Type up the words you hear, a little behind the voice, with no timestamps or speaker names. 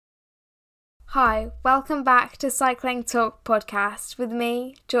Hi, welcome back to Cycling Talk podcast with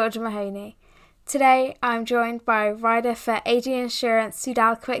me, Georgia Mahoney. Today I'm joined by rider for AG Insurance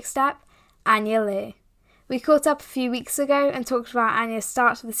Soudal Quickstep, Anya Louw. We caught up a few weeks ago and talked about Anya's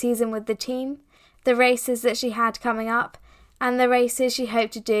start to the season with the team, the races that she had coming up, and the races she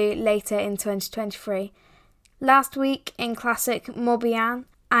hoped to do later in 2023. Last week in Classic Morbihan,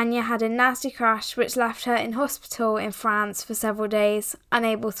 Anya had a nasty crash which left her in hospital in France for several days,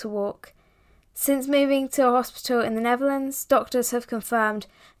 unable to walk. Since moving to a hospital in the Netherlands, doctors have confirmed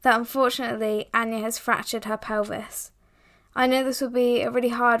that unfortunately Anya has fractured her pelvis. I know this will be a really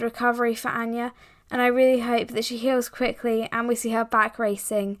hard recovery for Anya, and I really hope that she heals quickly and we see her back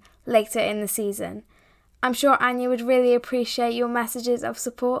racing later in the season. I'm sure Anya would really appreciate your messages of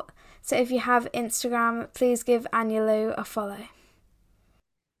support, so if you have Instagram, please give Anya Louw a follow.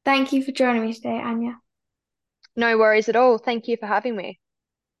 Thank you for joining me today, Anya. No worries at all. Thank you for having me.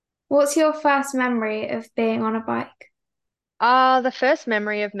 What's your first memory of being on a bike? The first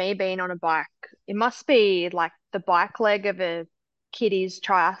memory of me being on a bike, it must be like the bike leg of a kiddies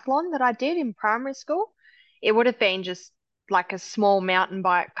triathlon that I did in primary school. It would have been just like a small mountain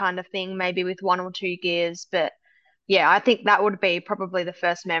bike kind of thing, maybe with one or two gears. But yeah, I think that would be probably the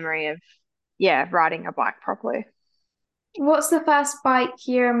first memory of, yeah, riding a bike properly. What's the first bike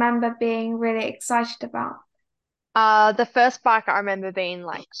you remember being really excited about? The first bike I remember being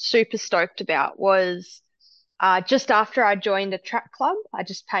like super stoked about was just after I joined a track club. I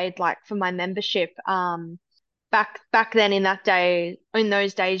just paid like for my membership. Back then in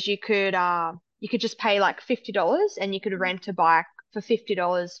those days you could just pay like $50 and you could rent a bike for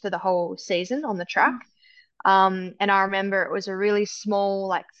 $50 for the whole season on the track. And I remember it was a really small,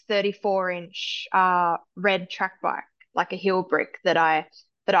 like 34-inch red track bike, like a hill brick that I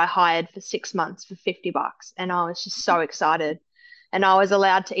hired for 6 months for $50. And I was just so excited. And I was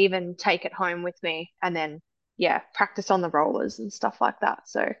allowed to even take it home with me and then, yeah, practice on the rollers and stuff like that.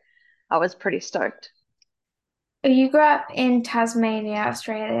 So I was pretty stoked. You grew up in Tasmania,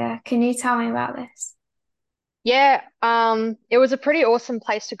 Australia. Can you tell me about this? Yeah, it was a pretty awesome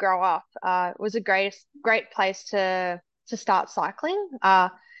place to grow up. It was a great place to start cycling.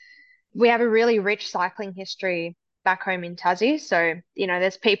 We have a really rich cycling history back home in Tassie. So,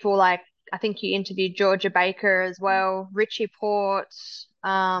 there's people like I think you interviewed Georgia Baker as well, Richie Port,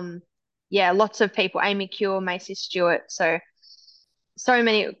 yeah, lots of people, Amy Cure, Macy Stewart. So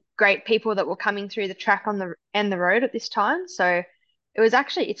many great people that were coming through the track on the road at this time. So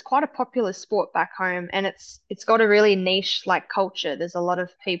it's quite a popular sport back home and it's got a really niche like culture. There's a lot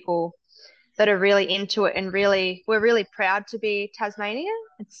of people that are really into it and we're really proud to be Tasmania.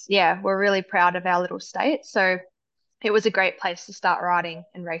 We're really proud of our little state. So it was a great place to start riding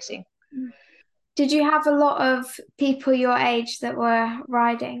and racing. Did you have a lot of people your age that were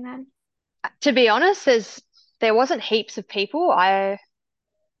riding then? To be honest, there wasn't heaps of people. I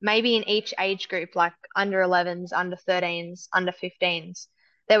maybe in each age group, like under 11s, under 13s, under 15s,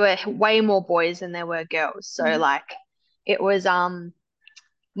 there were way more boys than there were girls. So Mhm. like it was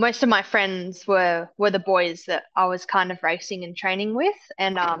most of my friends were the boys that I was kind of racing and training with,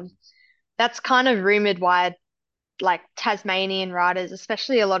 and that's kind of rumored why like Tasmanian riders,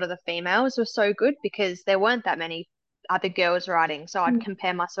 especially a lot of the females, were so good because there weren't that many other girls riding. So I'd Mm.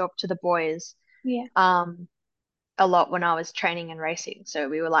 compare myself to the boys Yeah. um a lot when I was training and racing. So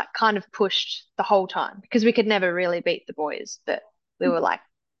we were like kind of pushed the whole time because we could never really beat the boys, but we were like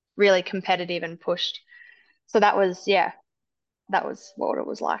really competitive and pushed. So that was what it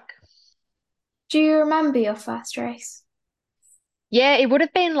was like. Do you remember your first race? Yeah, it would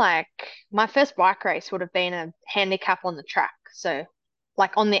have been like my first bike race would have been a handicap on the track. So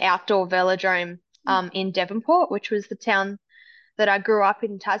like on the outdoor velodrome in Devonport, which was the town that I grew up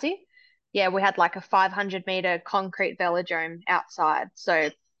in Tassie. Yeah, we had like a 500-meter concrete velodrome outside. So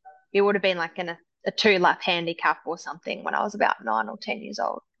it would have been like a two-lap handicap or something when I was about 9 or 10 years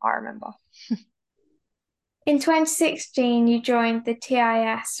old, I remember. In 2016, you joined the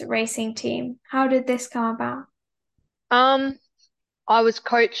TIS racing team. How did this come about? Um, I was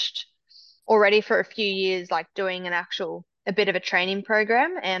coached already for a few years, like doing a bit of a training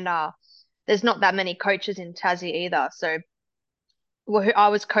program, and there's not that many coaches in Tassie either. So I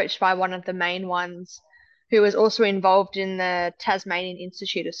was coached by one of the main ones who was also involved in the Tasmanian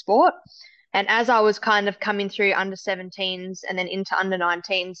Institute of Sport. And as I was kind of coming through under 17s and then into under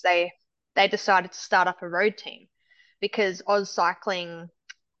 19s, they decided to start up a road team because Oz Cycling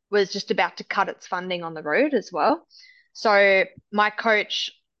was just about to cut its funding on the road as well. So my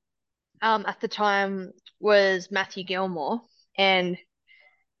coach at the time was Matthew Gilmore, and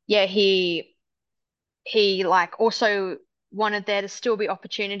yeah, he like also wanted there to still be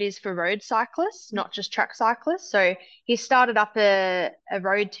opportunities for road cyclists, not just track cyclists. So he started up a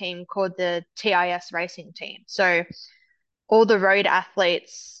road team called the TIS racing team. So all the road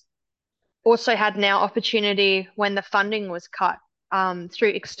athletes also had now opportunity when the funding was cut through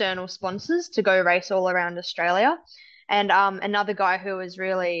external sponsors to go race all around Australia. And another guy who was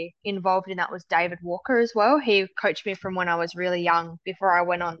really involved in that was David Walker as well. He coached me from when I was really young before I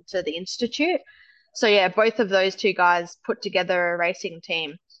went on to the institute. So yeah, both of those two guys put together a racing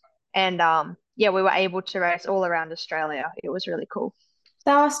team, and yeah, we were able to race all around Australia. It was really cool.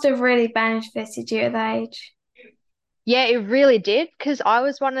 That must have really benefited you at that age. Yeah, it really did because I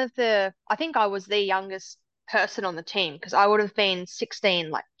was I think I was the youngest person on the team because I would have been 16,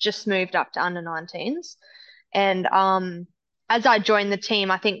 like just moved up to under 19s. And as I joined the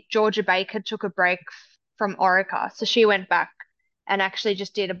team, I think Georgia Baker took a break from Orica. So she went back and actually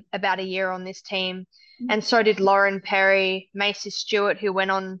just did about a year on this team. And so did Lauren Perry, Macy Stewart, who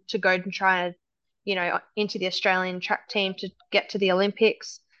went on to go and try, into the Australian track team to get to the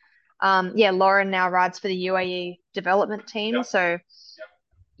Olympics. Yeah, Lauren now rides for the UAE development team. So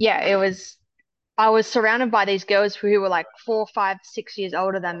yeah, I was surrounded by these girls who were like 4, 5, 6 years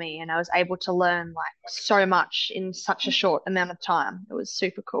older than me, and I was able to learn like so much in such a short amount of time. It was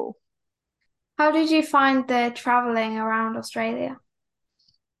super cool. How did you find the traveling around Australia?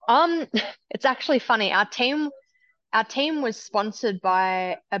 Um, it's actually funny. Our team was sponsored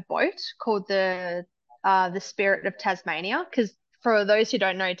by a boat called the Spirit of Tasmania, because for those who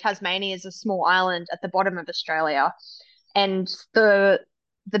don't know, Tasmania is a small island at the bottom of Australia, and the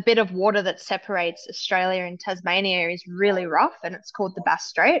bit of water that separates Australia and Tasmania is really rough, and it's called the Bass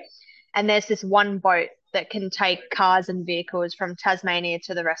Strait. And there's this one boat that can take cars and vehicles from Tasmania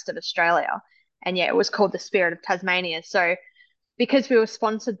to the rest of Australia. And yeah, it was called the Spirit of Tasmania. So because we were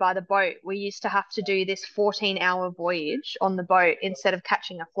sponsored by the boat, we used to have to do this 14-hour voyage on the boat instead of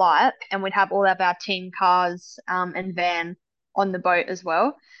catching a flight, and we'd have all of our team cars and van on the boat as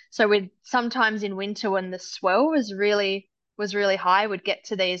well. So we'd sometimes in winter when the swell was really high, we'd get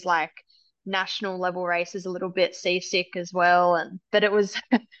to these like national level races a little bit seasick as well, and but it was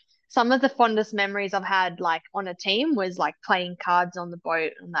some of the fondest memories I've had like on a team was like playing cards on the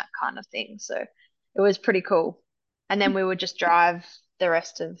boat and that kind of thing. So it was pretty cool. And then we would just drive the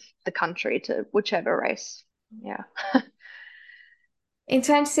rest of the country to whichever race. Yeah. In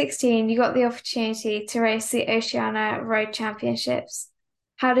 2016, you got the opportunity to race the Oceania Road Championships.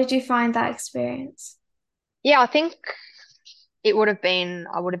 How did you find that experience? Yeah, I think I would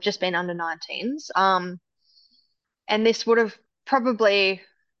have just been under 19s. And this would have probably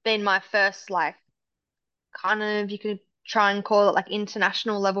been my first like kind of you could try and call it like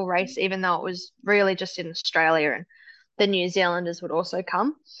international level race, even though it was really just in Australia and the New Zealanders would also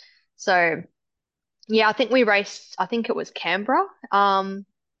come. So yeah, I think we raced, I think it was Canberra. And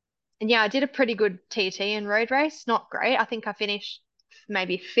yeah, I did a pretty good TT and road race. Not great. I think I finished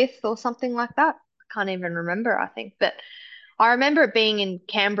maybe fifth or something like that. I can't even remember, I think. But I remember it being in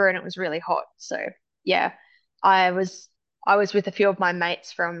Canberra and it was really hot. So yeah, I was I was with a few of my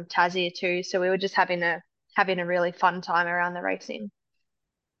mates from Tassie too. So we were just having a really fun time around the racing.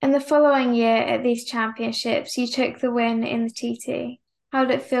 In the following year at these championships, you took the win in the TT. How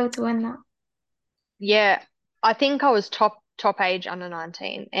did it feel to win that? Yeah, I think I was top age under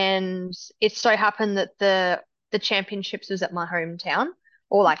 19, and it so happened that the championships was at my hometown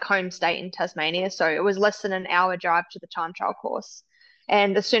or like home state in Tasmania, so it was less than an hour drive to the time trial course.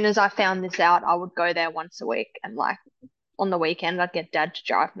 And as soon as I found this out, I would go there once a week, and like on the weekend, I'd get dad to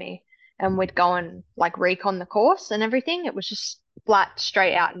drive me, and we'd go and like recon the course and everything. It was just flat,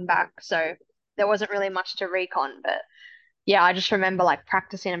 straight out and back, so there wasn't really much to recon, but yeah, I just remember like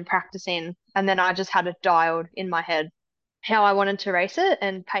practicing and practicing, and then I just had it dialed in my head how I wanted to race it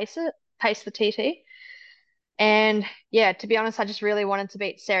and pace the TT. And yeah, to be honest, I just really wanted to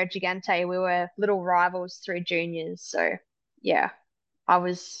beat Sarah Gigante. We were little rivals through juniors, so yeah, I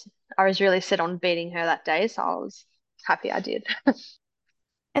was I was really set on beating her that day, so I was happy I did.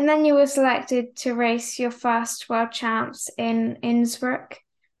 And then you were selected to race your first world champs in Innsbruck.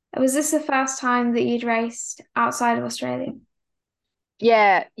 Was this the first time that you'd raced outside of Australia?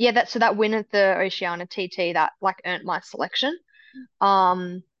 Yeah, yeah, that win at the Oceania TT that like earned my selection.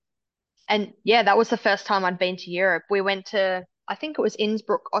 Um, And yeah, that was the first time I'd been to Europe. We went to, I think it was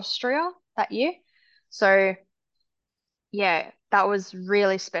Innsbruck, Austria that year. So yeah, that was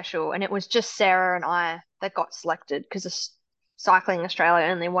really special. And it was just Sarah and I that got selected because Cycling Australia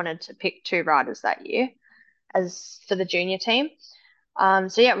only wanted to pick two riders that year as for the junior team.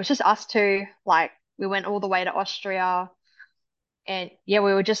 So yeah, it was just us two. Like we went all the way to Austria, and yeah,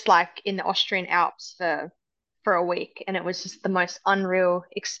 we were just like in the Austrian Alps for for a week, and it was just the most unreal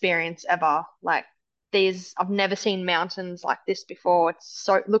experience ever. Like I've never seen mountains like this before.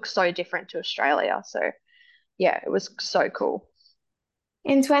 It looks so different to Australia. So yeah, it was so cool.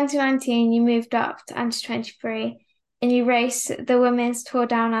 In 2019, you moved up to under 23 and you raced the Women's Tour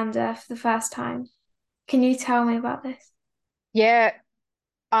Down Under for the first time. Can you tell me about this? Yeah,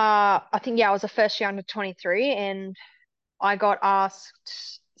 I think I was a first year under 23, and I got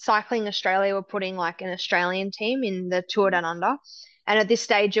asked, Cycling Australia were putting like an Australian team in the Tour Down Under. And at this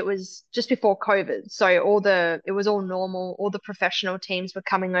stage, it was just before COVID. So it was all normal. All the professional teams were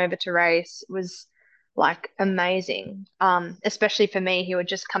coming over to race. It was like amazing. Especially for me, who had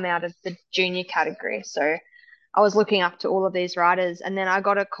just come out of the junior category. So I was looking up to all of these riders. And then I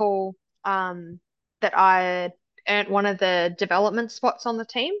got a call, that I earned one of the development spots on the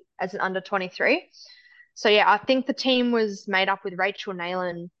team as an under 23. So yeah, I think the team was made up with Rachel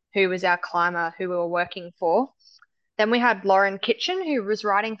Nayland, who was our climber who we were working for. Then we had Lauren Kitchen, who was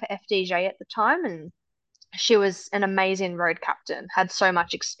riding for FDJ at the time, and she was an amazing road captain, had so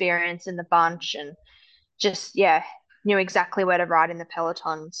much experience in the bunch, and just yeah, knew exactly where to ride in the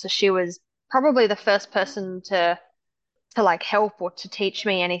peloton. So she was probably the first person to like help or to teach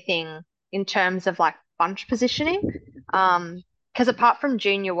me anything in terms of like bunch positioning. Because apart from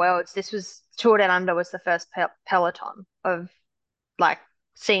Junior Worlds, this was Tour Down Under was the first peloton of like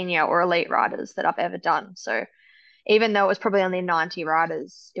senior or elite riders that I've ever done. So even though it was probably only 90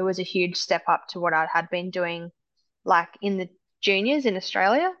 riders, it was a huge step up to what I had been doing like in the juniors in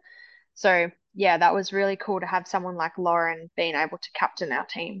Australia. So yeah, that was really cool to have someone like Lauren being able to captain our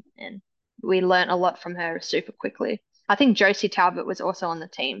team, and we learnt a lot from her super quickly. I think Josie Talbot was also on the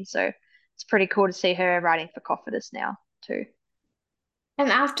team, so it's pretty cool to see her riding for Cofidis now too.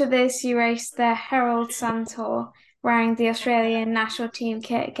 And after this, you raced the Herald Sun Tour, wearing the Australian national team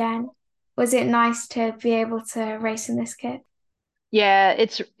kit again. Was it nice to be able to race in this kit? Yeah,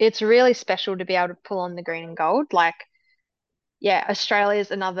 it's really special to be able to pull on the green and gold. Like, yeah, Australia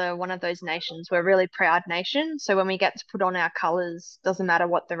is another one of those nations. We're a really proud nation, so when we get to put on our colours, doesn't matter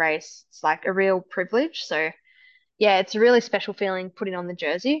what the race, it's like a real privilege. So yeah, it's a really special feeling putting on the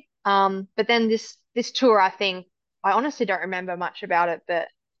jersey. But then this tour, I honestly don't remember much about it, but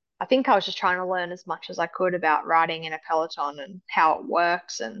I think I was just trying to learn as much as I could about riding in a peloton and how it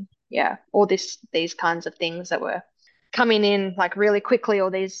works, and yeah, all these kinds of things that were coming in like really quickly,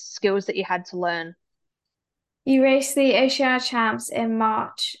 all these skills that you had to learn. You raced the Oceania Champs in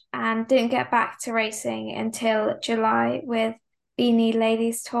March and didn't get back to racing until July with Beanie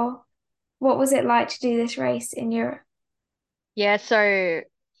Ladies Tour. What was it like to do this race in Europe? Yeah, so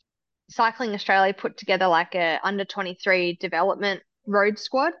Cycling Australia put together like a under 23 development road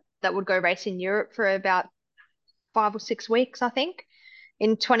squad that would go race in Europe for about 5 or 6 weeks, I think,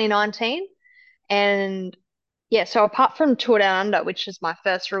 in 2019. And yeah, so apart from Tour Down Under, which is my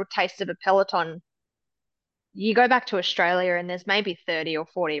first real taste of a peloton, you go back to Australia and there's maybe 30 or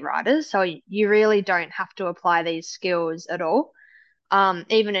 40 riders. So you really don't have to apply these skills at all.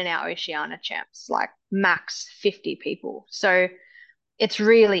 Even in our Oceania champs, like max 50 people. So it's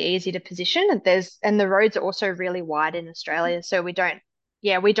really easy to position. And the roads are also really wide in Australia. So we don't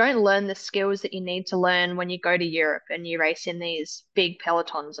learn the skills that you need to learn when you go to Europe and you race in these big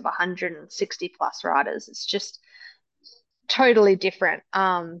pelotons of 160 plus riders. It's just totally different.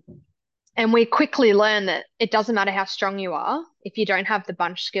 And we quickly learn that it doesn't matter how strong you are, if you don't have the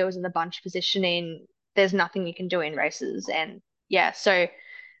bunch skills and the bunch positioning, there's nothing you can do in races. And yeah, so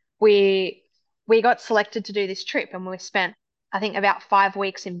we we got selected to do this trip, and we spent I think about 5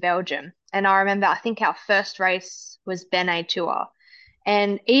 weeks in Belgium. And I remember I think our first race was Bene Tour.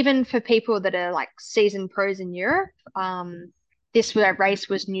 And even for people that are like seasoned pros in Europe, this race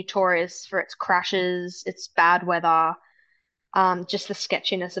was notorious for its crashes, its bad weather, just the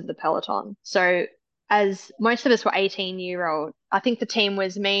sketchiness of the peloton. So as most of us were 18-year-old, I think the team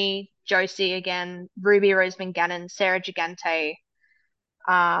was me, Josie again, Ruby Roseman Gannon, Sarah Gigante,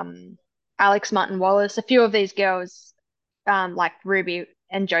 um, Alex Martin Wallace, a few of these girls, like Ruby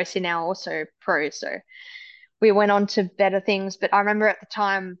and Josie now also pros. So we went on to better things. But I remember at the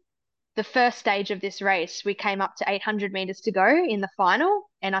time, the first stage of this race, we came up to 800 meters to go in the final.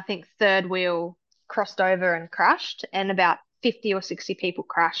 And I think third wheel crossed over and crashed, and about 50 or 60 people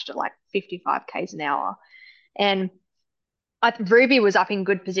crashed at like 55 k's an hour. And Ruby was up in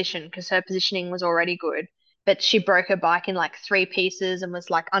good position because her positioning was already good, but she broke her bike in like three pieces and was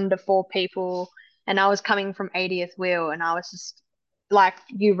like under four people. And I was coming from 80th wheel, and I was just like,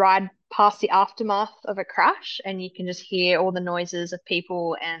 you ride past the aftermath of a crash and you can just hear all the noises of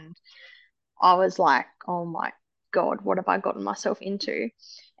people. And I was like, oh my God, what have I gotten myself into?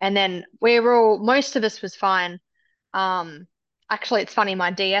 And then most of us was fine. Um, Actually, it's funny,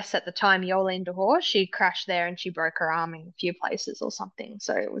 my DS at the time, Yolene DeHore, she crashed there and she broke her arm in a few places or something.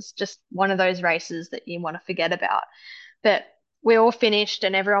 So it was just one of those races that you want to forget about. But we all finished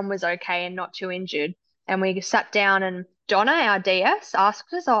and everyone was okay and not too injured. And we sat down and Donna, our DS,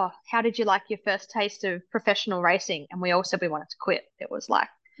 asked us, "Oh, how did you like your first taste of professional racing?" And we all said we wanted to quit. It was like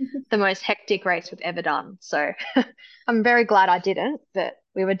the most hectic race we've ever done. So I'm very glad I didn't, but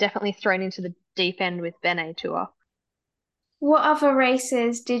we were definitely thrown into the deep end with Bene Tour. What other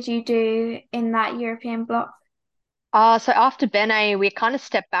races did you do in that European block? So after Bene, we kind of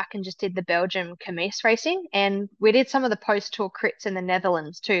stepped back and just did the Belgium Camise racing, and we did some of the post-tour crits in the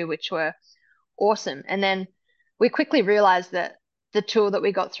Netherlands too, which were awesome. And then we quickly realized that the tour that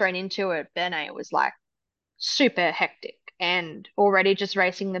we got thrown into at Bene was like super hectic, and already just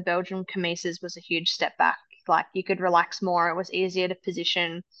racing the Belgium Camises was a huge step back. Like you could relax more, it was easier to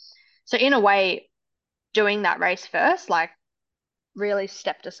position. So in a way, doing that race first, like really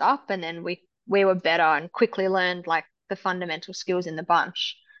stepped us up, and then we were better and quickly learned like the fundamental skills in the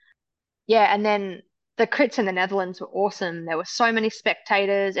bunch. Yeah, and then the crits in the Netherlands were awesome. There were so many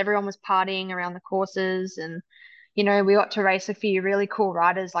spectators, everyone was partying around the courses, and we got to race a few really cool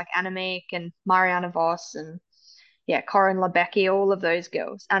riders like Annemiek and Marianne Vos and yeah, Corinne Lebecki, all of those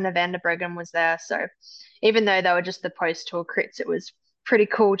girls. Anna van der Breggen was there. So even though they were just the post-tour crits, it was pretty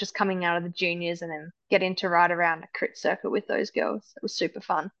cool just coming out of the juniors and then getting to ride around a crit circuit with those girls. It was super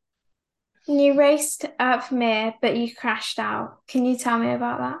fun. You raced at Mir, but you crashed out. Can you tell me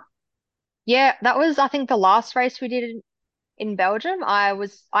about that? Yeah, that was I think the last race we did in Belgium. I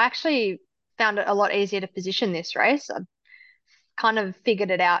actually found it a lot easier to position this race. I kind of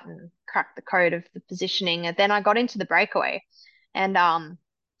figured it out and cracked the code of the positioning. And then I got into the breakaway and I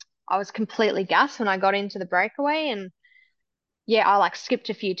was completely gassed when I got into the breakaway and yeah, I like skipped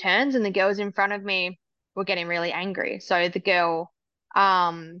a few turns and the girls in front of me were getting really angry. So the girl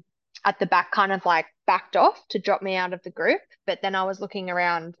um at the back kind of like backed off to drop me out of the group, but then I was looking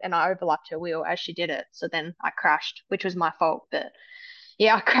around and I overlapped her wheel as she did it. So then I crashed, which was my fault, but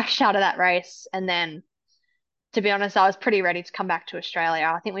yeah, I crashed out of that race and then to be honest, I was pretty ready to come back to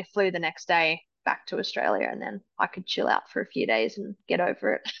Australia. I think we flew the next day back to Australia and then I could chill out for a few days and get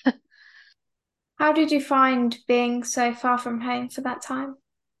over it. How did you find being so far from home for that time?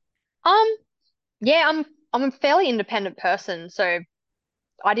 Um, yeah, I'm a fairly independent person, so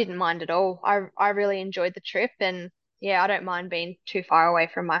I didn't mind at all. I really enjoyed the trip and yeah, I don't mind being too far away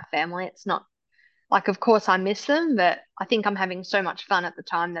from my family. It's not like of course I miss them, but I think I'm having so much fun at the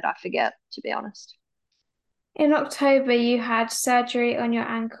time that I forget, to be honest. In October, you had surgery on your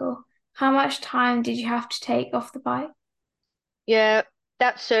ankle. How much time did you have to take off the bike? Yeah,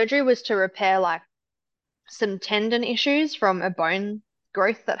 that surgery was to repair like some tendon issues from a bone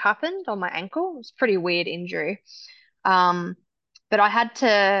growth that happened on my ankle. It was a pretty weird injury. Um, but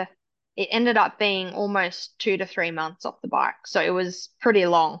it ended up being almost 2 to 3 months off the bike. So it was pretty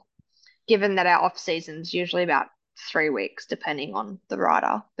long, given that our off season's usually about 3 weeks, depending on the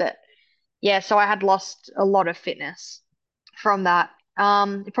rider. But yeah, so I had lost a lot of fitness from that.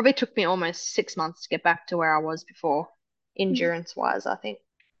 It probably took me almost 6 months to get back to where I was before, endurance wise, I think.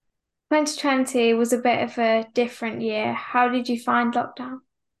 2020 was a bit of a different year. How did you find lockdown?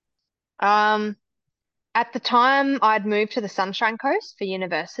 Um, at the time, I'd moved to the Sunshine Coast for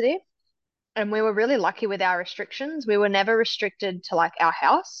university, and we were really lucky with our restrictions. We were never restricted to like our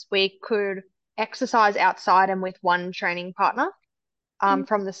house. We could exercise outside and with one training partner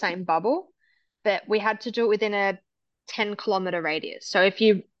from the same bubble, but we had to do it within a 10-kilometer radius. So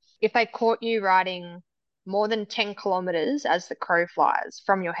if they caught you riding more than 10 kilometers as the crow flies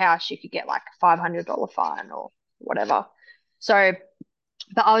from your house, you could get like a $500 fine or whatever. So,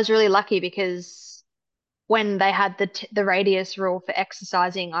 but I was really lucky because when they had the radius rule for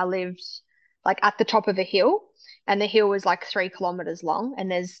exercising, I lived like at the top of a hill, and the hill was like 3 kilometers long, and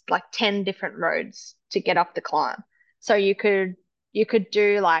there's like 10 different roads to get up the climb. So you could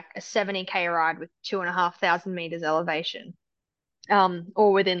do like a 70K ride with 2,500 meters elevation,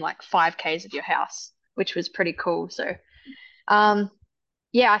 or within like 5Ks of your house, which was pretty cool. So, um,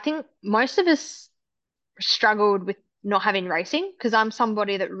 yeah, I think most of us struggled with not having racing because I'm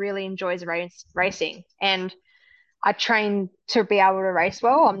somebody that really enjoys racing and I train to be able to race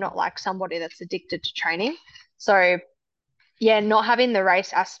well. I'm not like somebody that's addicted to training. So, yeah, not having the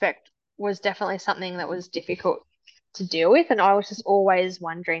race aspect was definitely something that was difficult to deal with. And I was just always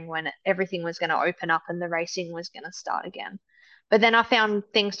wondering when everything was going to open up and the racing was going to start again. But then I found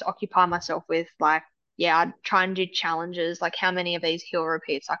things to occupy myself with, yeah, I'd try and do challenges, like how many of these hill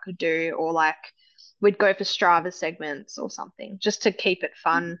repeats I could do, or like we'd go for Strava segments or something just to keep it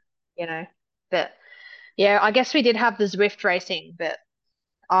fun, you know. But yeah, I guess we did have the Zwift racing, but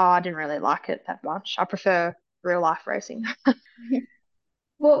I didn't really like it that much. I prefer real life racing.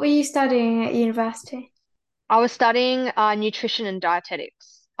 What were you studying at university? I was studying nutrition and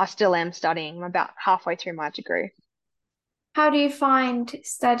dietetics. I still am studying. I'm about halfway through my degree. How do you find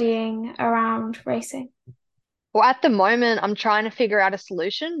studying around racing? Well, at the moment, I'm trying to figure out a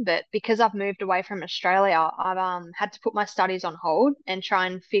solution, but because I've moved away from Australia, I've had to put my studies on hold and try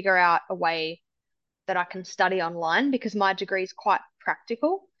and figure out a way that I can study online because my degree is quite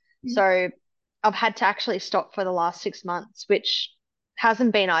practical. So I've had to actually stop for the last 6 months, which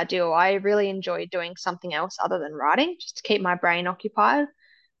hasn't been ideal. I really enjoy doing something else other than writing, just to keep my brain occupied.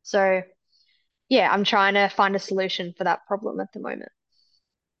 So yeah, I'm trying to find a solution for that problem at the moment.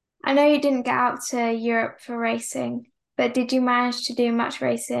 I know you didn't get out to Europe for racing, but did you manage to do much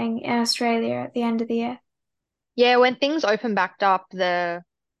racing in Australia at the end of the year? Yeah, when things opened back up, the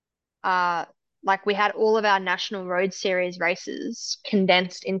uh like we had all of our national road series races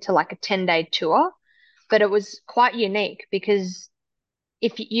condensed into like a 10-day tour, but it was quite unique because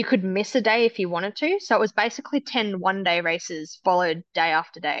if you could miss a day if you wanted to. So it was basically 10 one-day races followed day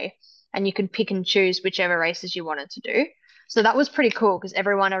after day, and you could pick and choose whichever races you wanted to do. So that was pretty cool because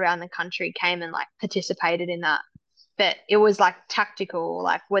everyone around the country came and like participated in that. But it was like tactical,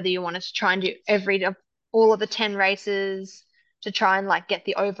 like whether you wanted to try and do all of the 10 races to try and like get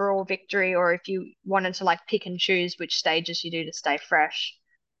the overall victory, or if you wanted to like pick and choose which stages you do to stay fresh.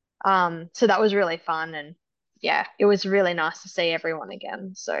 So that was really fun, and yeah, it was really nice to see everyone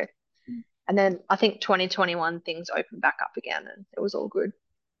again. So, and then I think 2021 things opened back up again and it was all good.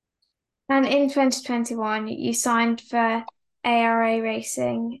 And in 2021, you signed for ARA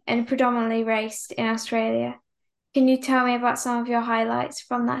Racing and predominantly raced in Australia. Can you tell me about some of your highlights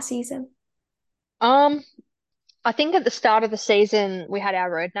from that season? Um, I think at the start of the season we had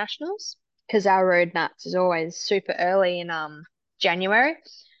our road nationals because our road nats is always super early in January.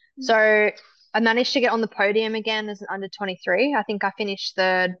 So I managed to get on the podium again as an under 23. I think I finished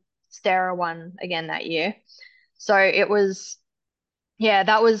third, Stara one again that year. So it was, yeah,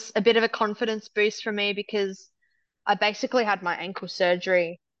 that was a bit of a confidence boost for me because I basically had my ankle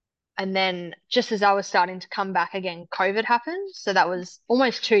surgery. And then just as I was starting to come back again, COVID happened. So that was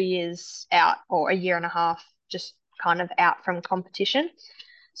almost 2 years out, or a year and a half, just kind of out from competition.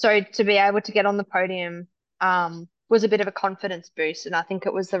 So to be able to get on the podium was a bit of a confidence boost, and I think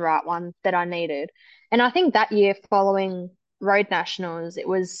it was the right one that I needed. And I think that year following Road Nationals, it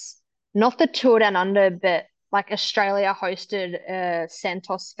was not the Tour Down Under, but like Australia hosted a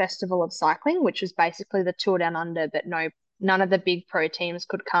Santos Festival of Cycling, which was basically the Tour Down Under, but none of the big pro teams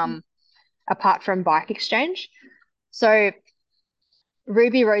could come apart from Bike Exchange. So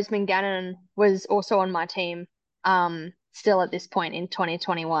Ruby Roseman Gannon was also on my team, still at this point in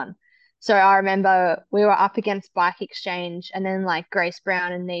 2021. So I remember we were up against Bike Exchange and then like Grace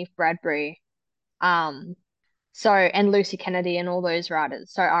Brown and Neve Bradbury, um, and Lucy Kennedy and all those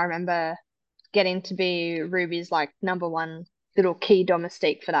riders. So I remember getting to be Ruby's like number one little key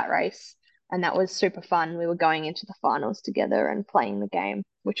domestique for that race. And that was super fun. We were going into the finals together and playing the game,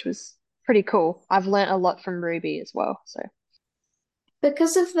 which was pretty cool. I've learnt a lot from Ruby as well. So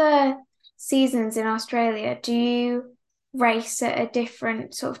Because of the seasons in Australia, do you race at a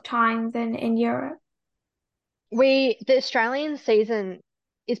different sort of time than in Europe? the Australian season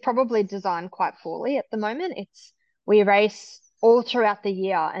is probably designed quite poorly at the moment. We race all throughout the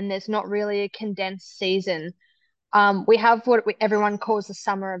year and there's not really a condensed season. We have everyone calls the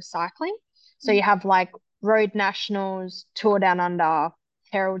summer of cycling. So you have like Road Nationals, Tour Down Under,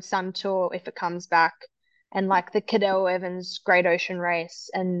 Herald Sun Tour if it comes back, and like the Cadell Evans Great Ocean Race,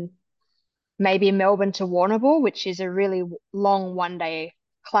 and maybe Melbourne to Warrnambool, which is a really long 1 day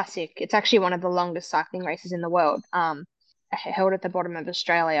classic. It's actually one of the longest cycling races in the world, held at the bottom of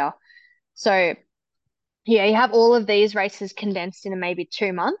Australia. So yeah, you have all of these races condensed in maybe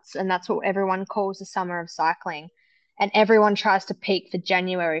 2 months, and that's what everyone calls the summer of cycling. And everyone tries to peak for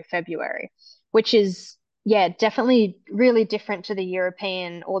January, February, which is, yeah, definitely really different to the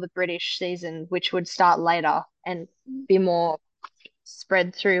European or the British season, which would start later and be more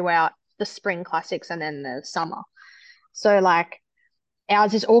spread throughout the spring classics and then the summer. So, like,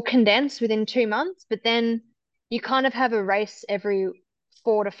 ours is all condensed within 2 months, but then you kind of have a race every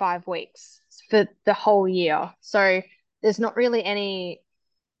 4 to 5 weeks for the whole year. So there's not really any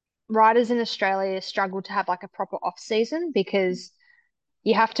riders in Australia struggle to have like a proper off season because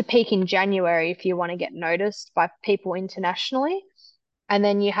you have to peak in January if you want to get noticed by people internationally. And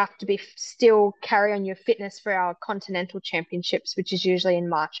then you have to be still carry on your fitness for our continental championships, which is usually in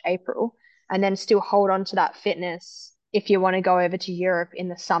March, April. and then still hold on to that fitness if you want to go over to Europe in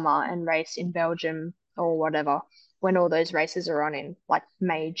the summer and race in Belgium or whatever, when all those races are on in like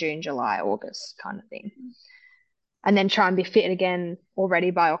May, June, July, August kind of thing. And then try and be fit again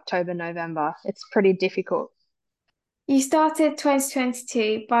already by October, November. It's pretty difficult. You started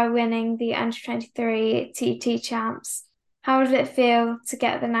 2022 by winning the Under 23 TT champs. How did it feel to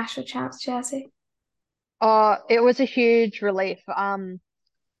get the national champs jersey? It was a huge relief.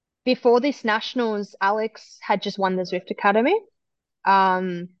 Before this nationals, Alex had just won the Zwift Academy.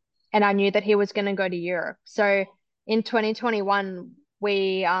 Um, and I knew that he was going to go to Europe. So in 2021,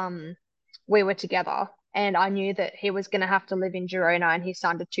 we were together, and I knew that he was going to have to live in Girona, and he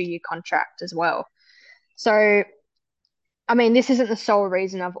signed a 2-year contract as well. So, I mean, this isn't the sole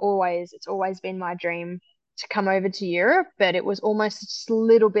reason. It's always been my dream to come over to Europe, but it was almost just a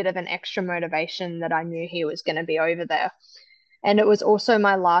little bit of an extra motivation that I knew he was going to be over there. And it was also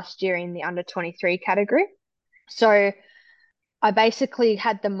my last year in the under 23 category. So I basically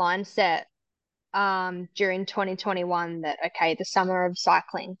had the mindset during 2021 that, okay, the summer of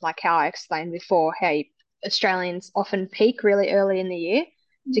cycling, like how I explained before, how Australians often peak really early in the year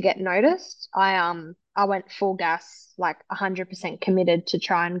to get noticed. I went full gas, like 100% committed to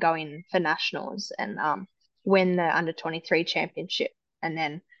try and go in for nationals and win the under 23 championship and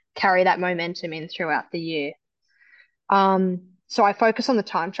then carry that momentum in throughout the year. So I focus on the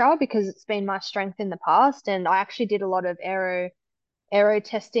time trial because it's been my strength in the past, and I actually did a lot of aero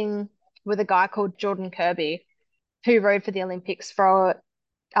testing with a guy called Jordan Kirby, who rode for the Olympics for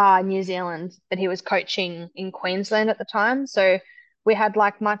New Zealand, but he was coaching in Queensland at the time. So we had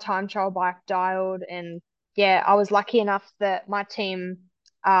like my time trial bike dialed, and yeah, I was lucky enough that my team,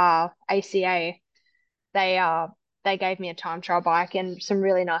 ACA, they uh they gave me a time trial bike and some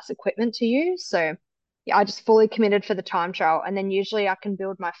really nice equipment to use. So yeah, I just fully committed for the time trial, and then usually I can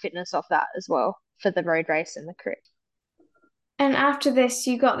build my fitness off that as well for the road race and the crit. And after this,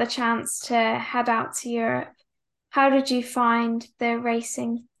 you got the chance to head out to Europe. How did you find the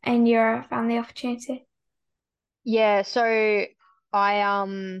racing in Europe and the opportunity? Yeah, so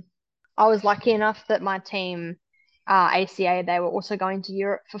I I was lucky enough that my team, ACA, they were also going to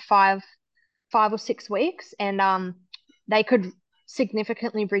Europe for five or 6 weeks, and they could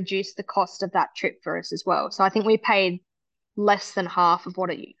significantly reduce the cost of that trip for us as well. So I think we paid less than half of what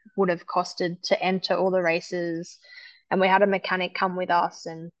it would have costed to enter all the races, and we had a mechanic come with us,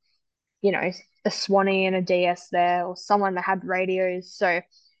 and a Swanee and a DS there, or someone that had radios. So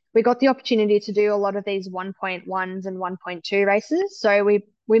we got the opportunity to do a lot of these 1.1s and 1.2 races. So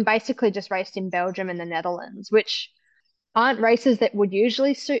we basically just raced in Belgium and the Netherlands, which aren't races that would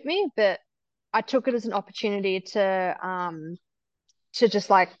usually suit me, but I took it as an opportunity to just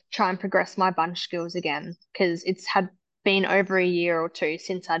like try and progress my bunch skills again because it's had been over a year or two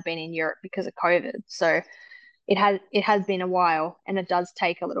since I'd been in Europe because of COVID. So it has been a while, and it does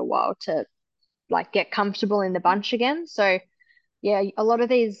take a little while to like get comfortable in the bunch again. So yeah, a lot of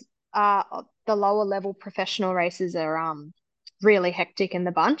these the lower level professional races are really hectic in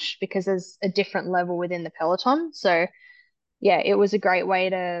the bunch because there's a different level within the peloton. So yeah, it was a great way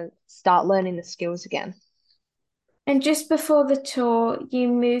to start learning the skills again. And just before the tour, you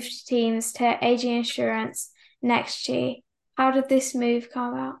moved teams to AG Insurance next year. How did this move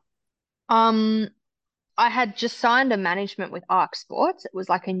come about? Um, I had just signed a management with Arc Sports. It was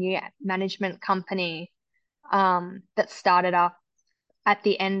like a new management company that started up at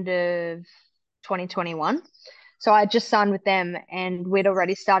the end of 2021. So I just signed with them, and we'd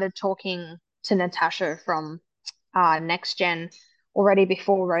already started talking to Natasha from Next Gen already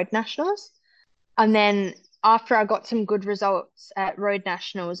before Road Nationals. And then after I got some good results at Road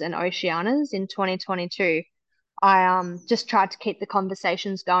Nationals and Oceanas in 2022, I just tried to keep the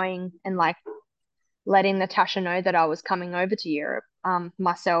conversations going and like letting Natasha know that I was coming over to Europe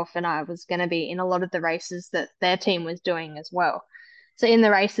myself, and I was going to be in a lot of the races that their team was doing as well. So in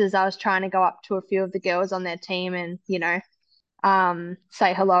the races, I was trying to go up to a few of the girls on their team and,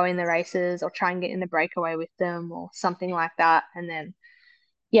 say hello in the races or try and get in the breakaway with them or something like that. And then,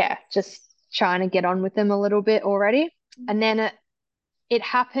 yeah, just trying to get on with them a little bit already. And then it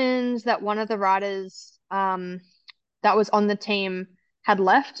happens that one of the riders that was on the team had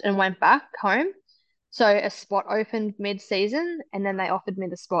left and went back home. So a spot opened mid-season, and then they offered me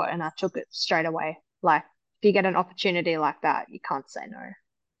the spot, and I took it straight away. Like, if you get an opportunity like that, you can't say no.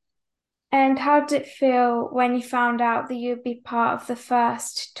 And how did it feel when you found out that you'd be part of the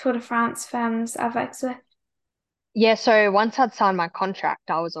first Tour de France Femmes avec Zwift? Yeah, so once I'd signed my contract,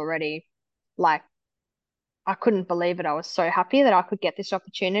 I was already like, I couldn't believe it. I was so happy that I could get this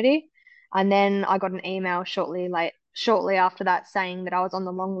opportunity. And then I got an email shortly shortly after that saying that I was on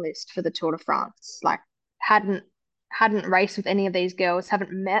the long list for the Tour de France. Like hadn't hadn't raced with any of these girls,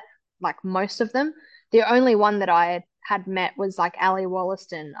 haven't met like most of them. The only one that I had met was like Ali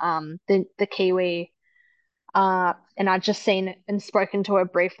Wollaston, the Kiwi, and I'd just seen and spoken to her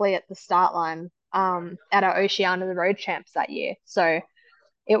briefly at the start line, at our Oceania the Road Champs that year. So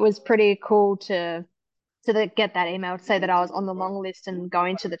it was pretty cool to get that email to say that I was on the long list and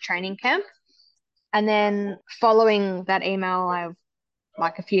going to the training camp. And then following that email, I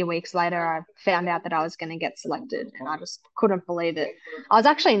like a few weeks later, I found out that I was going to get selected, and I just couldn't believe it. I was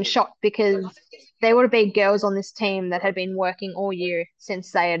actually in shock because there would be girls on this team that had been working all year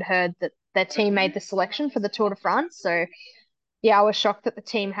since they had heard that their team made the selection for the Tour de France. So yeah, I was shocked that the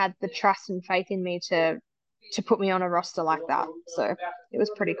team had the trust and faith in me to put me on a roster like that. So it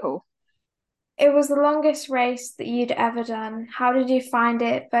was pretty cool. It was the longest race that you'd ever done. How did you find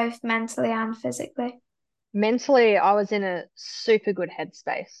it, both mentally and physically? Mentally, I was in a super good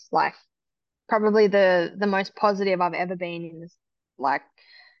headspace. Like probably the most positive I've ever been in. Like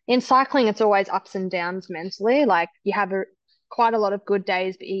in cycling, it's always ups and downs mentally. Like you have quite a lot of good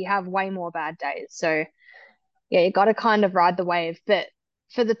days, but you have way more bad days. So yeah, you got to kind of ride the wave. But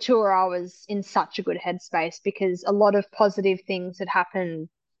for the tour, I was in such a good headspace because a lot of positive things had happened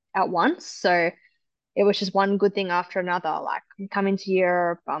at once. So it was just one good thing after another. Like I'm coming to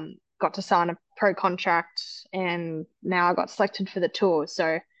Europe, got to sign a pro contract, and now I got selected for the tour.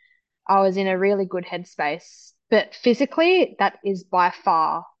 So I was in a really good headspace. But physically, that is by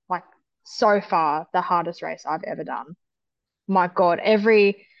far, like so far, the hardest race I've ever done. My God,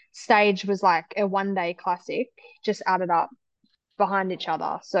 every stage was like a 1 day classic, just added up behind each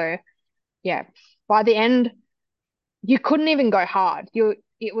other. So yeah, by the end, you couldn't even go hard.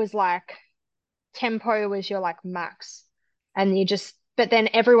 It was like tempo was your like max, and but then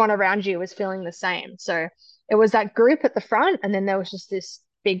everyone around you was feeling the same. So it was that group at the front, and then there was just this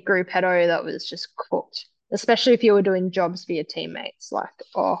big group heado that was just cooked, especially if you were doing jobs for your teammates. Like,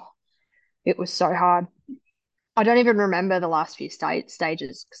 oh, it was so hard. I don't even remember the last few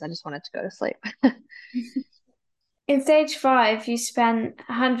stages because I just wanted to go to sleep. In stage five, you spent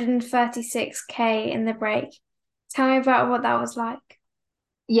 136K in the break. Tell me about what that was like.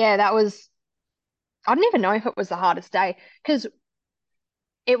 Yeah, I don't even know if it was the hardest day because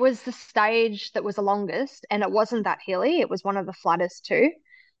it was the stage that was the longest and it wasn't that hilly. It was one of the flattest too.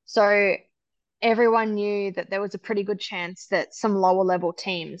 So everyone knew that there was a pretty good chance that some lower level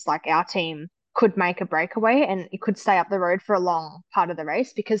teams like our team could make a breakaway and it could stay up the road for a long part of the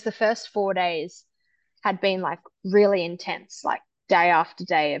race because the first 4 days had been like really intense, like day after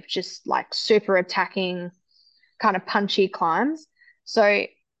day of just like super attacking, kind of punchy climbs. So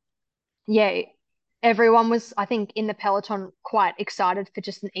yeah, everyone was, I think, in the peloton quite excited for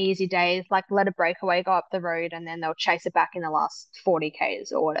just an easy day, like let a breakaway go up the road and then they'll chase it back in the last 40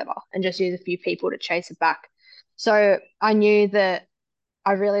 Ks or whatever and just use a few people to chase it back. So I knew that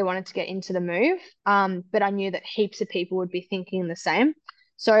I really wanted to get into the move, but I knew that heaps of people would be thinking the same.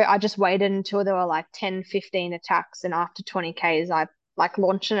 So I just waited until there were like 10, 15 attacks. And after 20 Ks, I like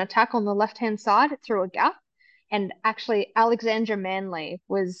launched an attack on the left-hand side through a gap. And actually, Alexandra Manley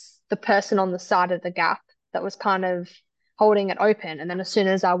was the person on the side of the gap that was kind of holding it open. And then as soon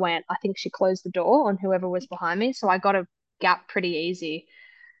as I went, I think she closed the door on whoever was behind me. So I got a gap pretty easy.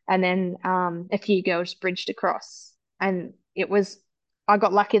 And then a few girls bridged across. And I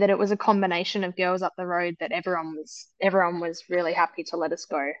got lucky that it was a combination of girls up the road that everyone was really happy to let us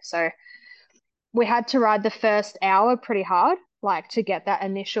go. So we had to ride the first hour pretty hard, like to get that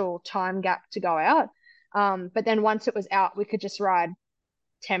initial time gap to go out. But then once it was out, we could just ride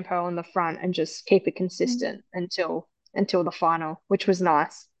tempo on the front and just keep it consistent until the final, which was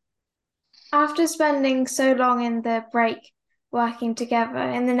nice. After spending so long in the break working together,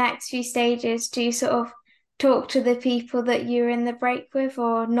 in the next few stages, do you sort of talk to the people that you were in the break with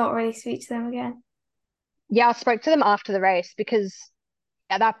or not really speak to them again? Yeah, I spoke to them after the race because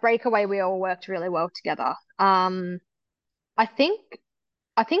at that breakaway we all worked really well together. I think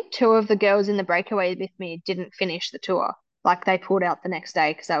I think two of the girls in the breakaway with me didn't finish the tour. Like they pulled out the next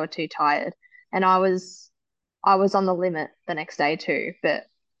day because they were too tired. And I was on the limit the next day too. But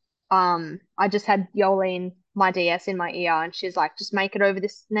I just had Yolene, my DS, in my ear, and she's like, just make it over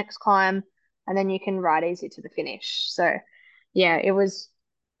this next climb, and then you can ride easy to the finish. So yeah, it was.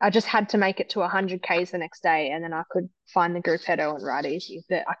 I just had to make it to 100 Ks the next day, and then I could find the gruppetto and ride easy.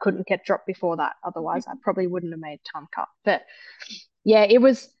 But I couldn't get dropped before that, otherwise I probably wouldn't have made time cut. But yeah,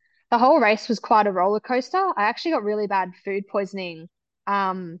 the whole race was quite a roller coaster. I actually got really bad food poisoning,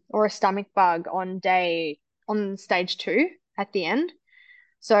 or a stomach bug on stage two at the end.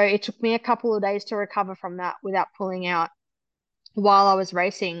 So it took me a couple of days to recover from that without pulling out while I was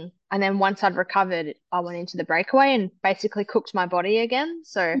racing. And then once I'd recovered, I went into the breakaway and basically cooked my body again.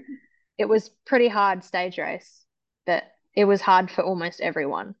 So it was pretty hard stage race, but it was hard for almost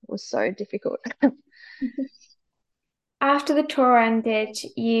everyone. It was so difficult. After the tour ended,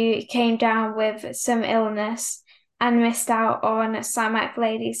 you came down with some illness and missed out on Simac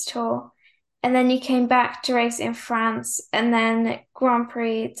Ladies Tour. And then you came back to race in France and then Grand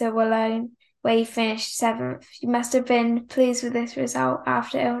Prix de Wallonie, where you finished seventh. You must have been pleased with this result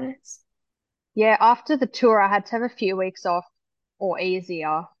after illness. Yeah, after the tour, I had to have a few weeks off or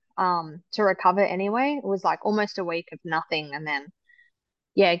easier to recover anyway. It was like almost a week of nothing. And then,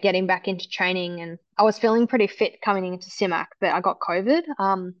 yeah, getting back into training. And I was feeling pretty fit coming into Simac, but I got COVID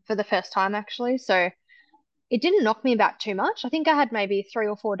for the first time actually. So it didn't knock me back too much. I think I had maybe 3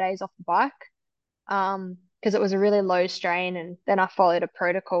 or 4 days off the bike because it was a really low strain. And then I followed a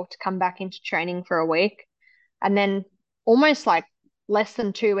protocol to come back into training for a week. And then almost like less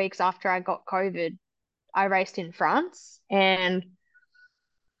than 2 weeks after I got COVID, I raced in France. And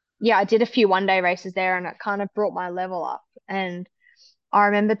yeah, I did a few 1 day races there and it kind of brought my level up. And I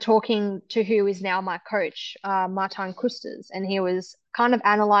remember talking to who is now my coach, Martin Kusters, and he was kind of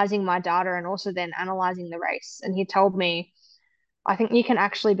analyzing my data and also then analyzing the race. And he told me, I think you can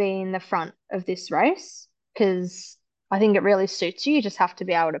actually be in the front of this race because I think it really suits you. You just have to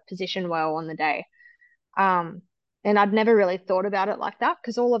be able to position well on the day. Um, and I'd never really thought about it like that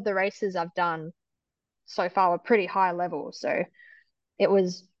because all of the races I've done so far were pretty high level. So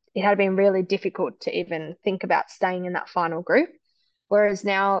it had been really difficult to even think about staying in that final group. Whereas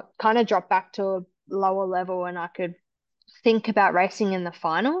now kind of dropped back to a lower level and I could think about racing in the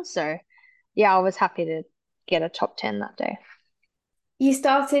final. So yeah, I was happy to get a top 10 that day. You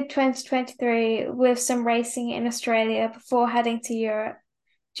started 2023 with some racing in Australia before heading to Europe.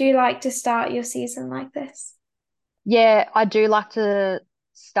 Do you like to start your season like this? Yeah, I do like to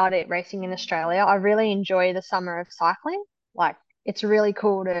start it racing in Australia. I really enjoy the summer of cycling. Like it's really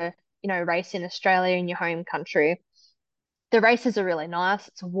cool to, race in Australia in your home country. The races are really nice.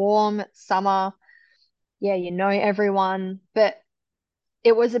 It's warm, it's summer. Yeah, you know everyone. But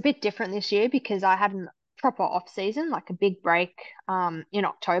it was a bit different this year because I had a proper off season, like a big break in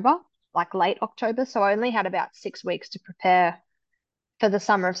October, like late October. So I only had about 6 weeks to prepare for the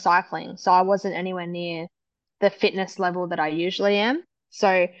summer of cycling. So I wasn't anywhere near the fitness level that I usually am.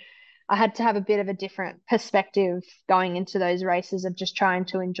 So I had to have a bit of a different perspective going into those races of just trying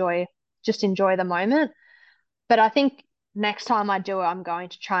to enjoy the moment. But I think next time I do it, I'm going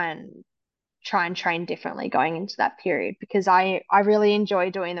to try and train differently going into that period because I really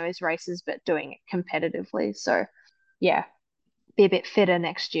enjoy doing those races, but doing it competitively. So yeah, be a bit fitter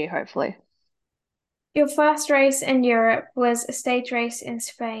next year, hopefully. Your first race in Europe was a stage race in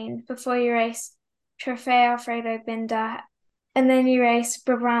Spain before you raced Trofeo Alfredo Binda, and then you raced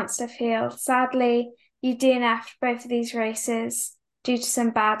Brabantse Field. Sadly, you DNF'd both of these races due to some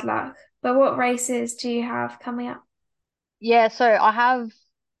bad luck. But what races do you have coming up? Yeah, so I have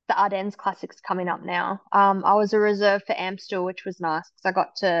the Ardennes Classics coming up now. I was a reserve for Amstel, which was nice because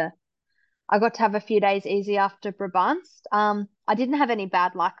I got to have a few days easy after Brabants. I didn't have any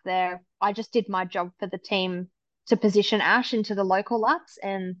bad luck there. I just did my job for the team to position Ash into the local laps,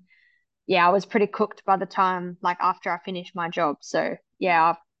 and yeah, I was pretty cooked by the time like after I finished my job. So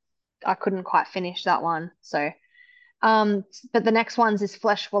yeah, I couldn't quite finish that one. So um, but the next ones is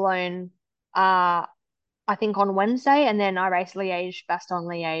Flesh Wallone, I think on Wednesday, and then I race Liège, Bastogne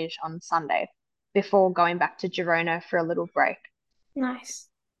Liège on Sunday before going back to Girona for a little break. Nice.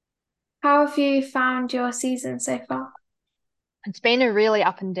 How have you found your season so far? It's been a really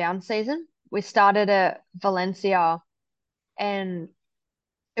up and down season. We started at Valencia and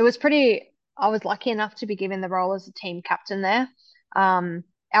it was I was lucky enough to be given the role as a team captain there.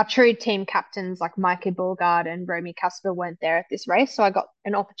 Our true team captains like Mikey Bulgard and Romy Casper weren't there at this race, so I got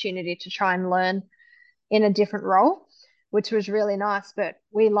an opportunity to try and learn in a different role, which was really nice. But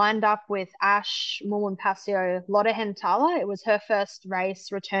we lined up with Ash Mullen-Pasio, Lotte Hentala. It was her first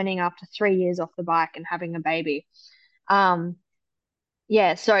race returning after 3 years off the bike and having a baby. Um,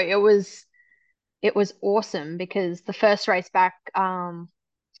 yeah, so it was awesome because the first race back,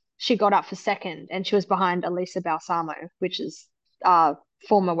 she got up for second and she was behind Elisa Balsamo, which is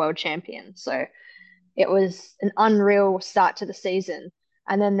former world champion. So it was an unreal start to the season.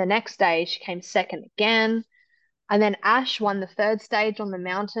 And then the next day she came second again. And then Ash won the third stage on the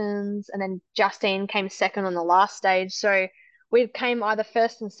mountains, and then Justine came second on the last stage. So we came either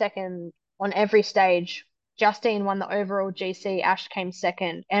first and second on every stage. Justine won the overall GC, Ash came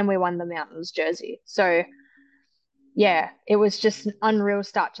second, and we won the mountains jersey. So yeah, it was just an unreal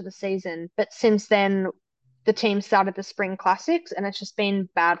start to the season. But since then, the team started the spring classics, and it's just been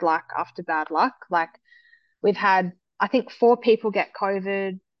bad luck after bad luck. Like we've had, I think, four people get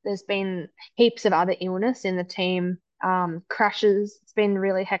COVID. There's been heaps of other illness in the team, crashes. It's been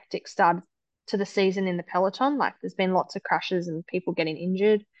really hectic start to the season in the peloton. Like there's been lots of crashes and people getting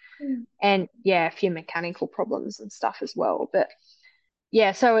injured, Mm. and yeah, a few mechanical problems and stuff as well. But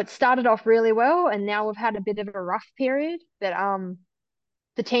yeah, so it started off really well, and now we've had a bit of a rough period. But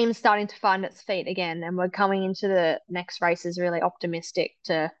the team's starting to find its feet again, and we're coming into the next races really optimistic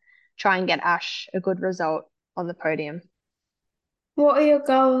to try and get Ash a good result on the podium. What are your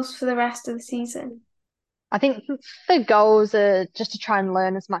goals for the rest of the season? I think the goals are just to try and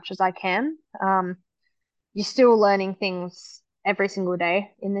learn as much as I can. You're still learning things every single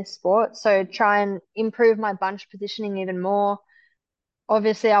day in this sport, so try and improve my bunch positioning even more.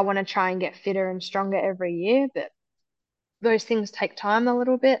 Obviously, I want to try and get fitter and stronger every year, but those things take time a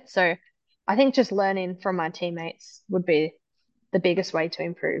little bit. So I think just learning from my teammates would be the biggest way to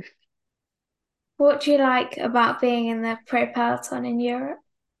improve. What do you like about being in the pro peloton in Europe?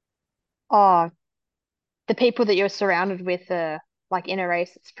 Oh, the people that you're surrounded with are like in a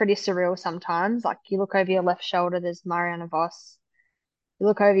race, it's pretty surreal sometimes. Like you look over your left shoulder, there's Mariana Voss. You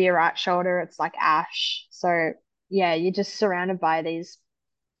look over your right shoulder, it's like Ash. So yeah, you're just surrounded by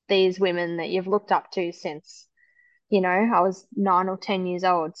these women that you've looked up to since, I was 9 or 10 years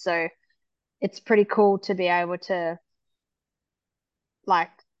old. So it's pretty cool to be able to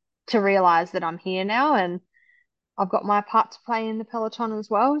like to realize that I'm here now and I've got my part to play in the peloton as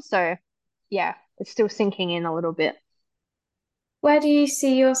well. So yeah, it's still sinking in a little bit. Where do you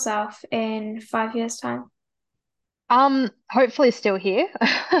see yourself in 5 years' time? Hopefully still here,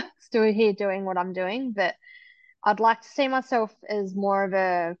 still here doing what I'm doing, but I'd like to see myself as more of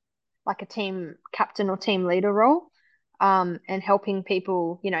a like a team captain or team leader role, and helping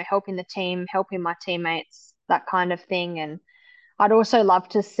people, helping the team, helping my teammates, that kind of thing. And I'd also love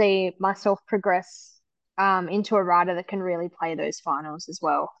to see myself progress into a rider that can really play those finals as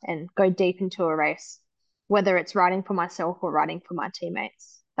well and go deep into a race, whether it's riding for myself or riding for my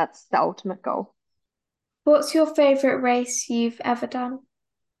teammates. That's the ultimate goal. What's your favourite race you've ever done?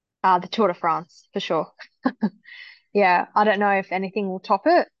 The Tour de France, for sure. Yeah, I don't know if anything will top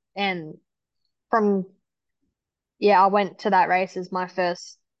it. And from, yeah, I went to that race as my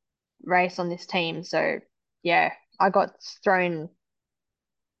first race on this team. So, yeah, I got thrown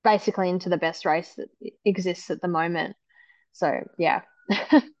basically into the best race that exists at the moment. So, yeah,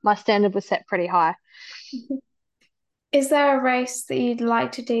 my standard was set pretty high. Is there a race that you'd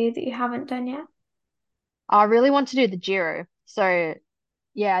like to do that you haven't done yet? I really want to do the Giro. So,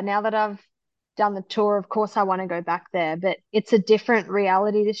 yeah, now that I've done the tour, of course, I want to go back there. But it's a different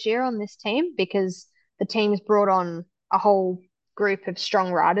reality this year on this team because the team's brought on a whole group of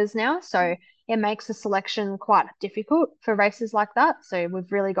strong riders now. So it makes the selection quite difficult for races like that. So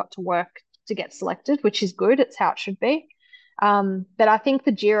we've really got to work to get selected, which is good. It's how it should be. But I think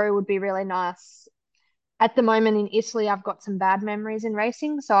the Giro would be really nice. At the moment in Italy, I've got some bad memories in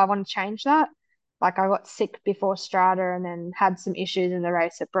racing, so I want to change that. Like I got sick before Strada and then had some issues in the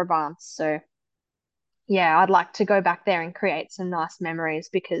race at Brabant. So yeah, I'd like to go back there and create some nice memories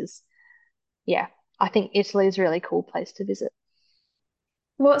because yeah, I think Italy is a really cool place to visit.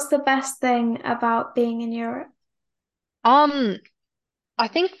 What's the best thing about being in Europe? Um, I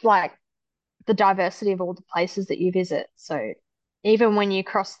think like the diversity of all the places that you visit. So even when you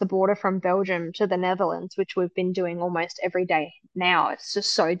cross the border from Belgium to the Netherlands, which we've been doing almost every day now, it's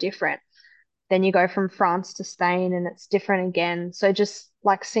just so different. Then you go from France to Spain and it's different again. So just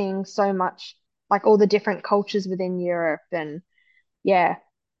like seeing so much, like all the different cultures within Europe and yeah,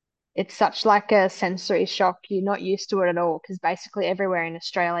 it's such like a sensory shock. You're not used to it at all because basically everywhere in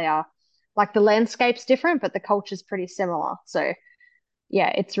Australia, like the landscape's different, but the culture's pretty similar. So yeah,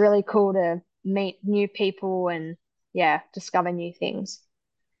 it's really cool to meet new people and yeah, discover new things.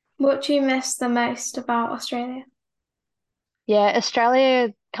 What do you miss the most about Australia? Yeah,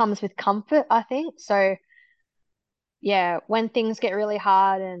 Australia comes with comfort, I think. So yeah, when things get really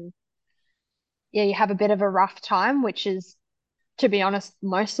hard and yeah, you have a bit of a rough time, which is, to be honest,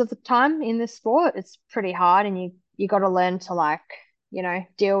 most of the time in this sport, it's pretty hard and you got to learn to like,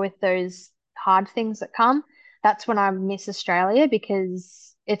 deal with those hard things that come. That's when I miss Australia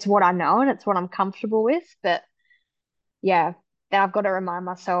because it's what I know and it's what I'm comfortable with. But yeah, then I've got to remind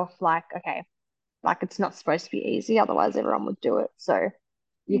myself like, okay, like it's not supposed to be easy, otherwise everyone would do it. So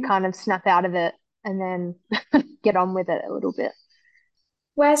you Mm. kind of snap out of it and then get on with it a little bit.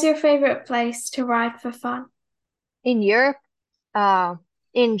 Where's your favourite place to ride for fun? In Europe, uh,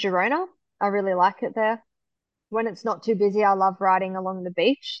 in Girona, I really like it there. When it's not too busy, I love riding along the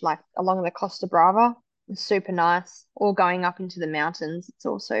beach, like along the Costa Brava. It's super nice. Or going up into the mountains. It's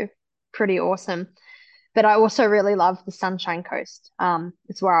also pretty awesome. But I also really love the Sunshine Coast.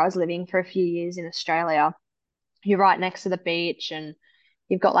 It's where I was living for a few years in Australia. You're right next to the beach and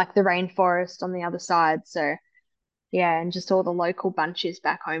you've got like the rainforest on the other side. So yeah, and just all the local bunches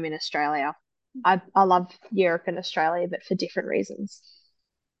back home in Australia. I love Europe and Australia, but for different reasons.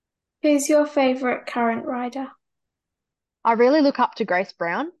 Who's your favourite current rider? I really look up to Grace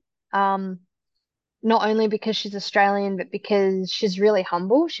Brown, um, not only because she's Australian, but because she's really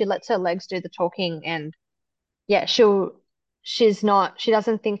humble. She lets her legs do the talking, and yeah, she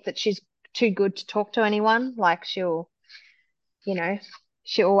doesn't think that she's too good to talk to anyone. Like you know,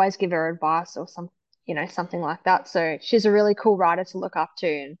 she'll always give her advice or something like that. So she's a really cool rider to look up to,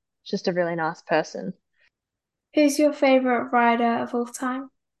 and just a really nice person. Who's your favourite rider of all time?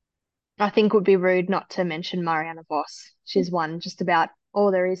 I think it would be rude not to mention Mariana Voss. She's won just about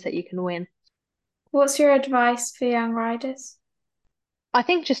all there is that you can win. What's your advice for young riders? I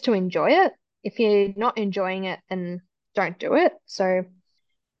think just to enjoy it. If you're not enjoying it, then don't do it. So,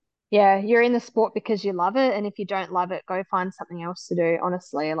 yeah, you're in the sport because you love it. And if you don't love it, go find something else to do.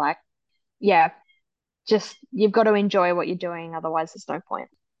 Honestly, like, yeah, just you've got to enjoy what you're doing. Otherwise, there's no point.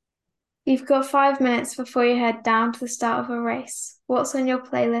 You've got 5 minutes before you head down to the start of a race. What's on your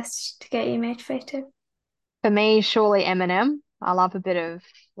playlist to get you motivated? For me, surely Eminem. I love a bit of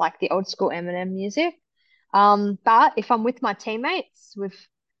like the old school Eminem music. But if I'm with my teammates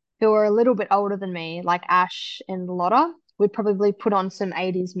who are a little bit older than me, like Ash and Lotta, we'd probably put on some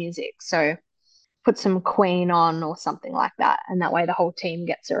 80s music. So put some Queen on or something like that. And that way the whole team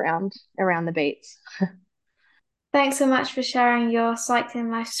gets around the beats. Thanks so much for sharing your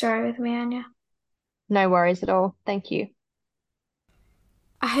cycling life story with me, Anya. No worries at all. Thank you.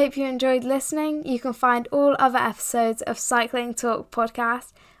 I hope you enjoyed listening. You can find all other episodes of Cycling Talk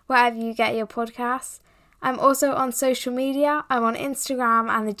podcast wherever you get your podcasts. I'm also on social media. I'm on Instagram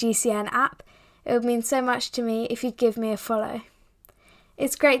and the GCN app. It would mean so much to me if you'd give me a follow.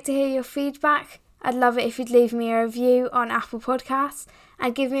 It's great to hear your feedback. I'd love it if you'd leave me a review on Apple Podcasts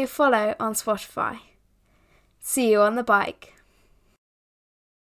and give me a follow on Spotify. See you on the bike.